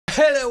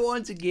Hello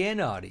once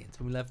again, audience.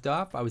 When we left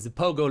off, I was the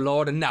Pogo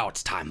Lord, and now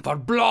it's time for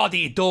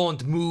Bloody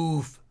Don't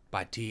Move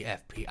by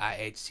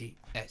TFPIHCSF.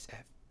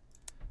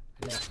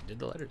 I just did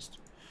the letters.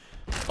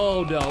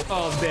 Oh no,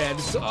 oh man,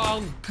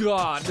 oh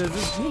god,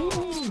 this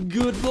is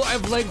good. I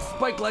have legs,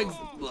 spike legs.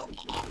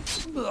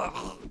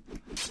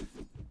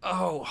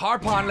 Oh,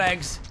 harpon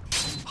legs.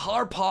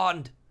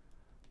 Harpon.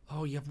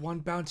 Oh, you have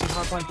one bouncy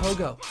harpon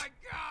pogo. Oh my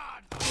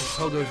god. Oh,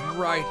 pogo's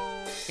right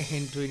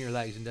in between your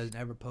legs and doesn't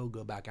ever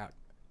pogo back out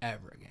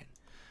ever again.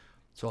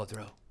 Soul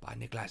Throw by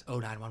Nicholas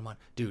 0911.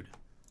 Dude,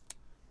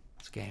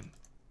 this game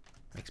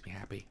makes me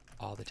happy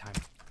all the time.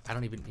 I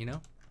don't even, a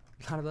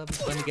lot of love is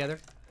spent together.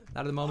 A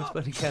lot of the moments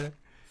spent together.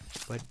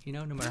 But,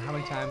 no matter how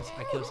many times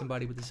I kill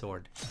somebody with a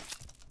sword,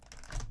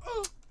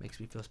 makes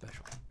me feel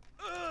special.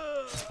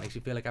 Makes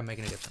me feel like I'm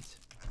making a difference.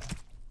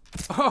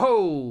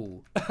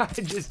 Oh! I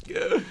just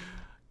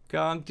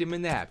conked him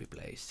in the happy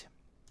place.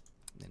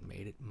 And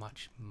made it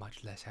much,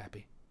 much less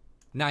happy.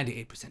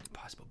 98%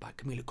 Impossible by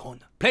Camila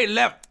Conda. Play it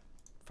left!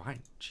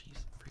 Fine.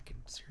 Jeez, freaking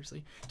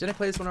seriously? Did I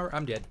play this one over?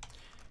 I'm dead.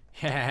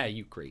 Yeah,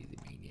 you crazy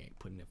maniac.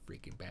 Putting a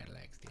freaking battle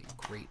axe there. You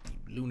crazy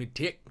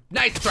lunatic.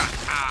 Nice try!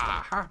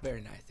 Ah, very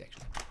nice,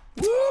 actually.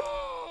 Whoop!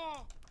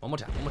 One more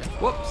time,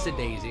 Whoopsie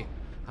daisy.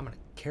 I'm gonna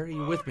carry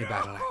you with me,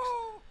 battle axe.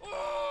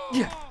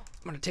 Yeah,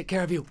 I'm gonna take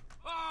care of you.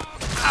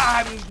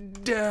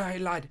 I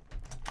lied.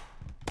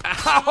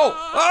 Ow!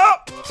 Oh!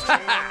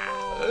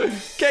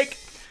 Cake!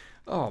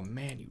 Oh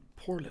man, you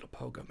poor little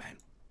pogo, man.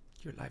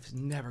 Your life's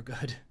never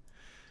good.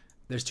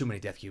 There's too many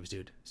death cubes,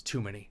 dude. It's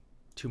too many.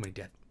 Too many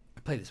death. I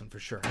played this one for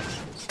sure.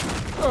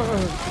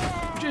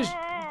 Just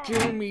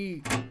kill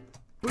me.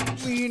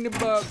 Put me in the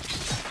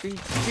box and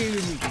kill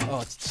me.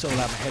 Oh, it's so loud.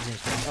 My head's in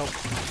his face. Oh,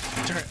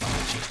 turn it.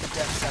 Oh, jeez. The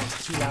death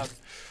sounds too loud.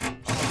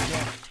 Oh,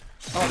 yeah.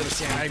 Oh, there was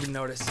sand. I didn't even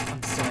notice.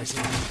 I'm sorry,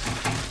 Sam.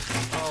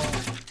 Oh,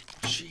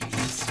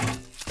 jeez.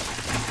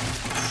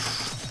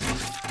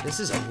 This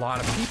is a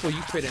lot of people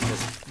you fit in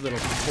this little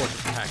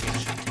torture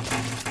package.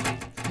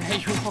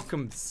 Hey, you're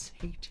welcome,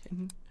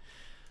 Satan.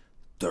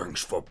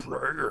 Thanks for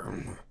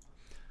playing.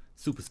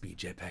 Super Speed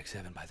Jetpack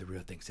 7 by The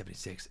Real Thing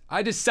 76.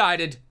 I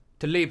decided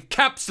to leave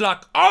caps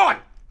lock on.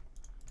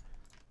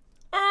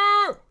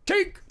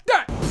 Take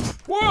that.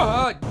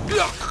 What?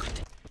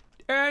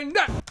 And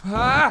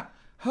that.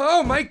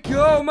 Oh my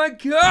god. Oh my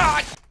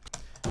god.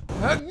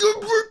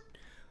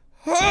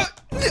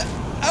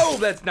 Oh,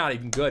 that's not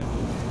even good.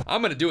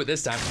 I'm gonna do it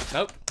this time.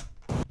 Nope.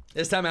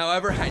 This time,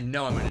 however, I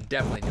know I'm gonna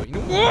definitely do it. You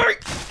know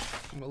what?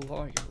 I'm a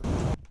lawyer.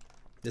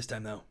 This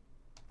time, though.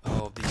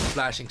 Oh, these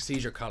flashing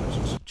seizure colors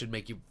should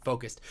make you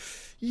focused.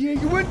 Yeah,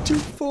 you went too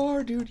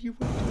far, dude. You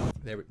went too far.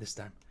 There, this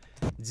time.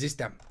 This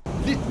time.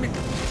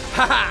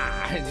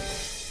 Ha-ha!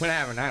 What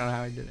happened? I don't know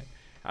how I did it.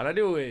 How'd I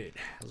do it?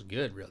 That was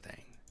good, Real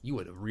Thing. You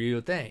were the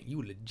real thing. You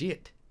were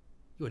legit.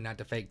 You were not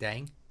the fake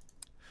thing.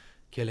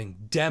 Killing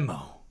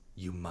demo.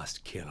 You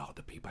must kill all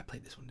the people. I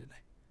played this one, didn't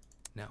I?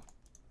 No.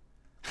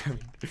 I mean,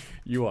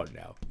 you all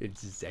know.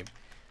 It's the same.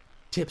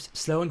 Tips,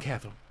 slow and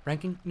careful.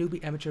 Ranking,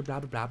 newbie, amateur, blah,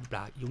 blah, blah, blah,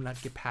 blah. You'll not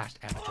get past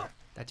amateur.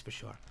 That's for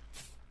sure.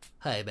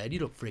 Hey, man, you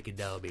don't freaking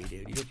know me,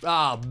 dude. You don't,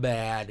 oh,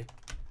 man.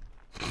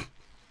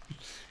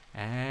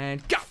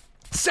 And go!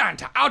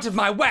 Santa, out of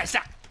my way!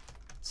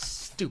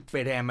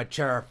 Stupid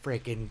amateur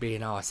freaking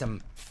being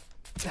awesome.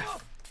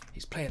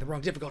 He's playing the wrong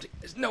difficulty.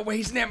 There's no way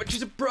he's an amateur.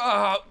 He's a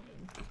pro.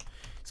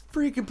 He's a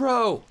freaking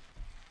pro.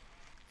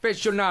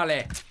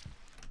 Professionale.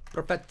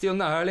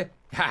 Professionale.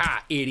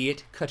 Haha,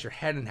 idiot. Cut your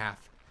head in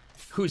half.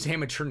 Who's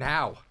amateur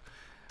now?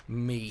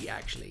 Me,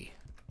 actually.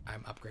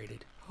 I'm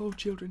upgraded. Oh,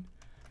 children.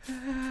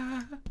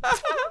 Oh,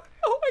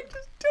 I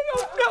just don't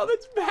know. No,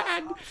 that's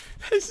bad.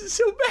 This is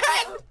so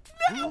bad.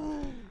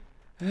 No.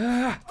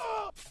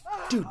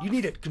 Dude, you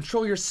need to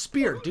control your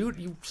spear, dude.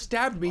 You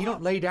stabbed me. You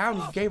don't lay down.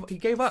 He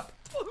gave up.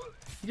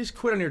 You just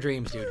quit on your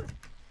dreams, dude.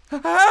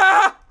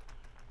 I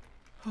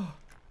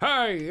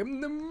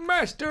am the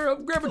master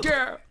of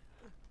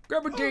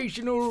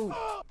gravitational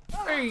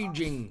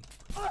aging.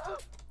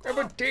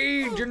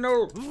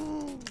 Gravitational.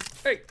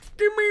 Hey,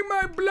 give me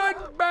my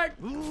blood back.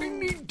 I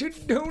need to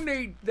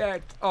donate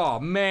that. Oh,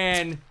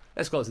 man.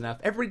 That's close enough.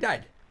 Everybody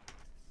died.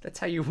 That's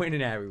how you win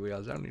in Happy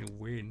Wheels. I don't need to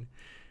win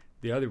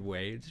the other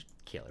way. Just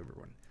kill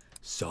everyone.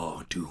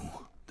 Saw 2,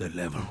 the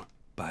level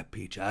by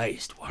Peach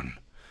Iced One.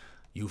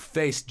 You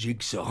face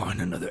Jigsaw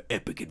in another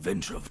epic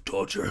adventure of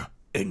torture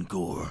and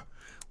gore.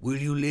 Will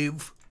you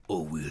live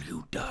or will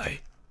you die?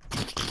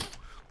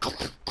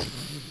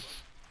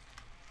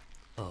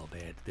 Oh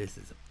man, this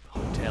is a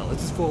hotel.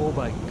 This is for, oh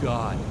my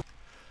god.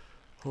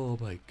 Oh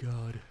my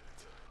god.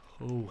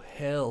 Oh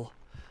hell.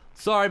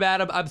 Sorry,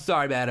 madam. I'm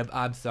sorry, madam.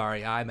 I'm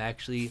sorry. I'm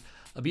actually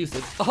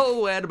abusive.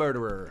 Oh, and a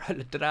murderer.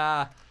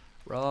 Ta-da.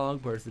 Wrong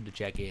person to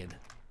check in.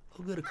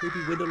 Oh, good, a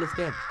creepy windowless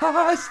den.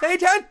 Ha!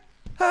 Satan!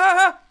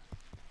 Ha!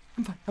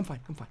 I'm fine. I'm fine.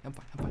 I'm fine. I'm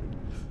fine. I'm fine.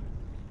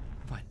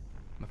 I'm fine.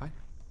 Am I fine?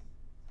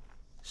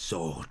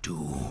 So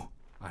do.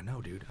 I know,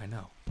 dude. I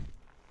know.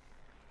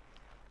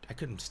 I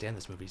couldn't stand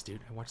this movies,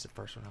 dude. I watched the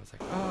first one. I was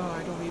like, oh,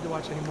 I don't need to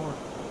watch anymore.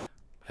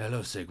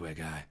 Hello, Segway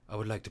guy. I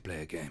would like to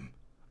play a game.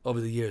 Over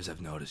the years,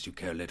 I've noticed you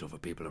care little for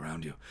people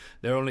around you.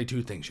 There are only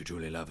two things you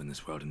truly love in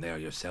this world, and they are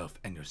yourself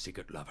and your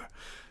secret lover.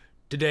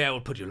 Today, I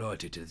will put your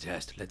loyalty to the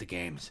test. Let the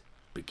games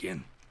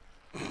begin.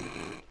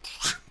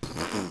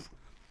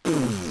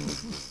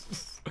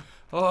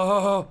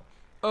 Oh,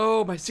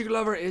 my secret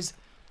lover is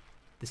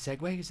the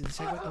segway. Is it the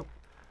segway? Oh.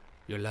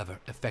 Your lover,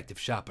 effective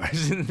shopper,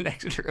 is in the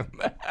next room.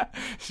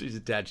 She's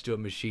attached to a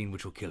machine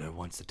which will kill her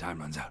once the time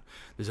runs out.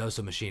 There's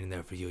also a machine in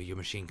there for you. Your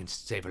machine can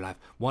save her life.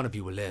 One of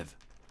you will live.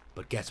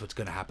 But guess what's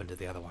going to happen to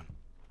the other one?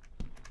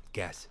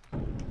 Guess.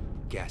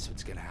 Guess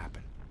what's going to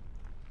happen.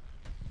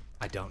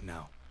 I don't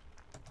know.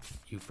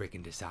 You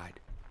freaking decide.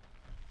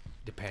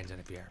 Depends on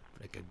if you're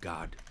like a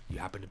god. You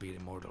happen to be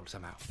immortal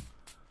somehow.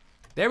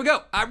 There we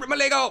go. I ripped my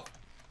leg off.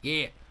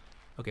 Yeah.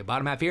 Okay,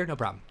 bottom half here. No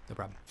problem. No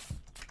problem.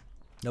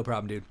 No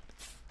problem, dude.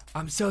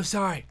 I'm so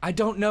sorry. I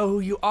don't know who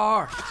you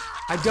are.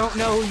 I don't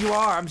know who you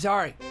are. I'm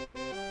sorry.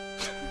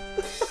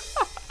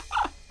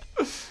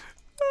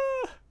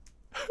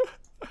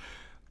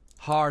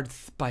 Hard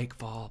spike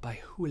fall by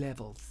Who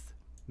Levels.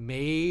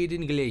 Made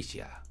in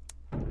Galatia.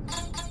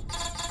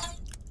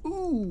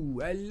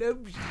 Ooh, I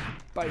love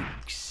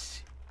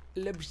spikes. I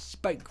love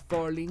spike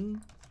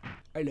falling.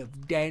 I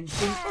love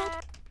dancing.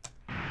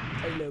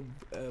 I love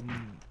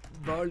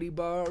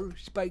volleyball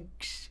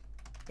spikes.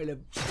 I love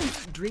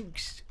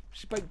drinks.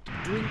 Spiked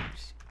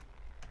drinks.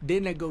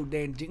 Then I go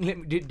dancing. Let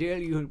me tell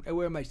you, I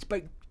wear my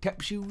spiked tap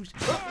shoes.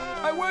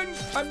 I won!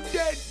 I'm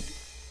dead!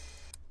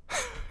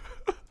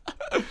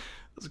 That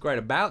was quite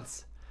a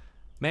bounce.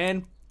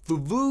 Man,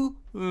 foo-voo.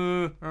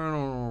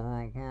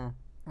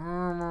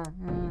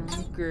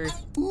 Okay.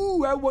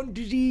 Ooh, I want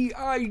to see.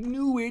 I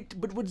knew it,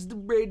 but what's the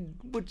red?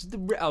 What's the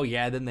red? Oh,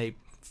 yeah, then they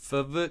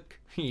favuk.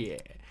 Yeah.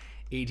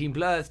 18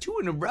 plus, 2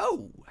 in a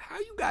row. How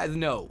you guys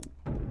know?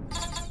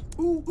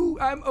 Ooh,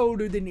 I'm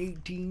older than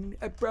 18.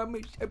 I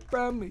promise, I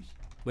promise.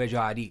 Where's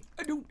your ID?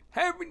 I don't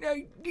have an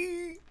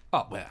ID.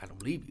 Oh, well, I don't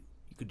believe you.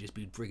 You could just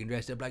be freaking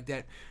dressed up like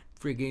that.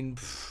 Freaking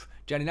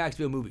Johnny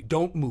Knoxville movie.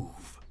 Don't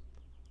move.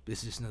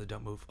 This is just another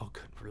don't move. Oh,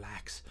 good,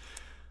 relax.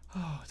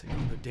 Oh, it's like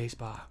a day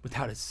spa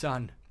without his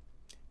son.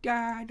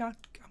 I'm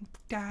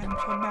dying,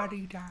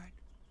 somebody died.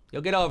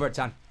 You'll get over it,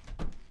 son.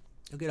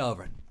 You'll get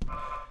over it.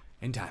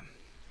 In time.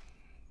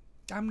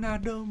 I'm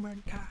not over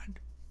it, Dad.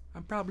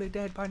 I'm probably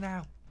dead by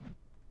now.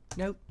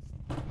 Nope,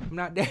 I'm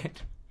not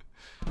dead.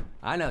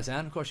 I know,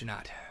 son, of course you're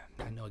not.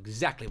 I know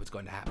exactly what's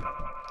going to happen.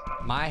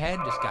 My head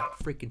just got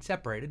freaking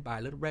separated by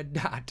a little red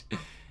dot.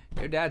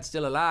 Your dad's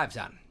still alive,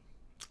 son.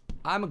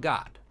 I'm a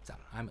god, son.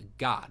 I'm a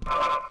god.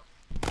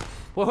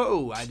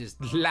 Whoa, I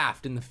just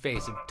laughed in the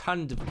face of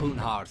tons of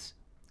poonhars.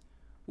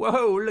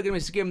 Whoa, look at me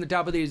skim the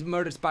top of these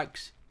murder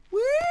spikes.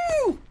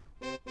 Woo!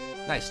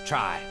 Nice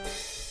try,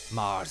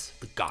 Mars,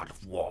 the god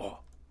of war.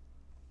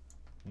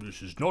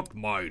 This is not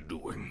my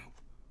doing.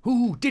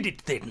 Who did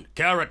it then?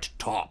 Carrot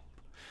Top.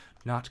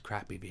 Not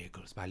Crappy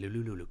Vehicles by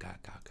Lulululu guys.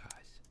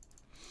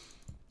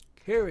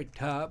 Carrot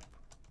Top?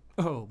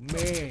 Oh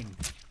man.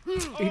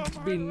 It's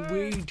been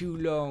way too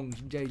long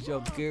since I saw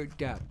Carrot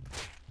Top.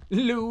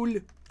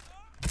 Lulu.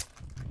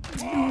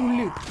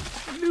 Lulu.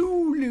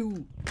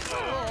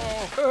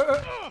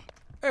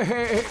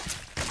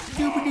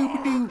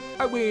 Doo-ba-doo-ba-doo.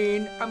 I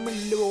win. I'm a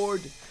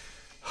lord.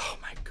 Oh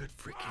my good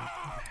freaking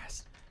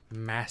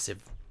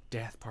massive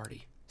death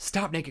party.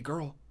 Stop, naked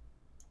girl.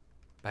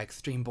 By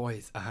Extreme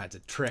Boys. It's a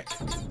trick.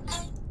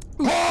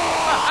 Ooh.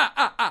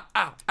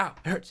 Ow.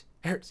 It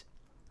hurts.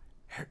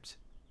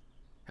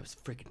 That was a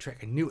freaking trick.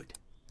 I knew it.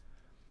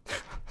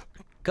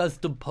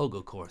 Custom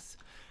Pogo course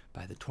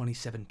by the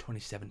 27th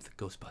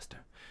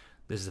Ghostbuster.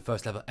 This is the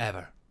first level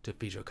ever to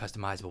feature a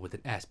customizable with an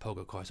S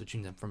Pogo course, which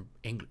means I'm from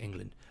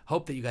England.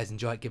 Hope that you guys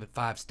enjoy it. Give it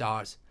 5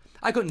 stars.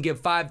 I couldn't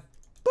give 5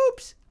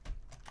 boops.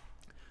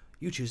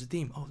 You choose a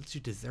theme. Oh, let's do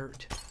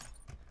dessert.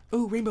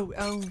 Oh, rainbow.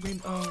 Oh,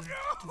 rainbow.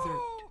 Dessert.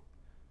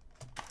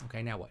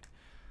 Okay, now what?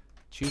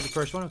 Choose the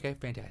first one. Okay,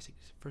 fantastic.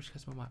 First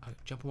custom.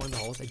 Jump in one of the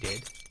holes. I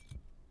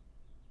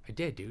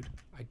did, dude.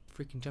 I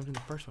freaking jumped in the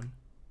first one.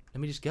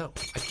 Let me just go.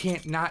 I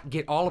can't not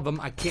get all of them.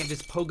 I can't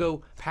just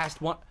pogo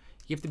past one.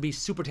 You have to be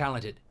super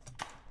talented.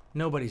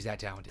 Nobody's that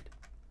talented.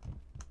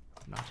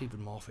 Not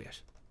even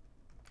Morpheus.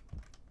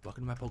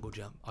 Welcome to my pogo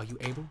jump. Are you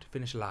able to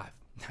finish alive?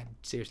 I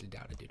seriously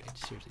doubt it, dude. I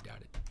seriously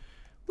doubt it.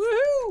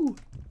 Woohoo!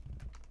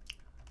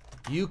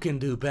 You can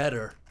do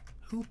better.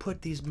 Who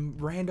put these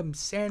random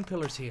sand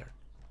pillars here?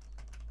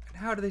 And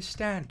how do they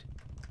stand?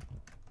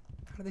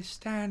 How do they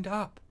stand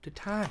up to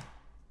time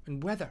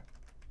and weather?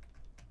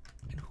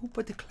 And who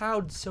put the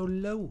clouds so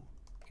low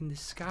in the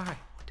sky?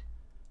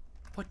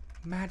 What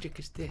magic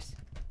is this?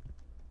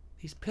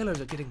 These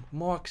pillars are getting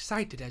more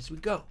excited as we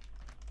go.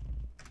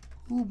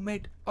 Who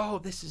made... Oh,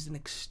 this is an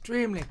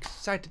extremely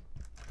excited...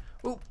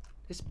 Oh,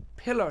 this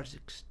pillar is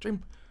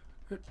extreme...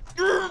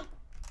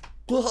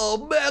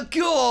 Oh, man,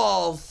 you're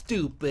all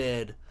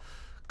stupid.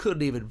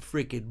 Couldn't even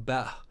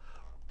freaking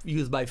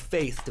use my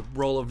face to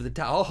roll over the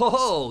top.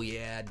 Oh,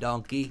 yeah,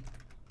 donkey.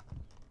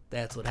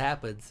 That's what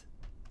happens.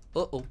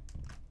 Uh-oh.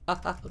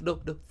 No,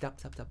 stop.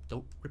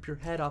 Don't rip your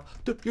head off.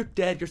 You're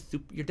dead.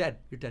 You're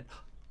dead.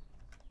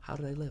 How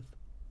did I live?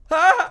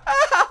 How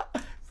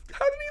did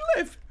he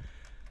live?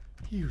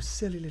 You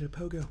silly little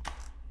pogo.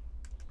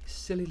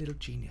 Silly little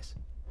genius.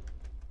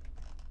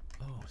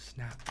 Oh,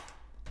 snap.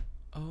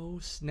 Oh,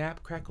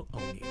 snap, crackle,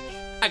 orange.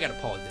 I gotta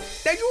pause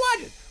this. Thanks for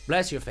watching.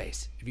 Bless your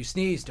face. If you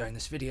sneeze during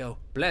this video,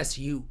 bless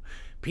you.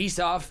 Peace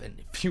off, and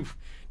if you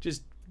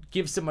just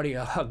give somebody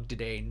a hug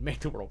today and make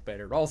the world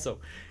better. Also,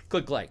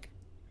 click like.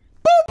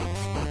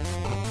 Boop!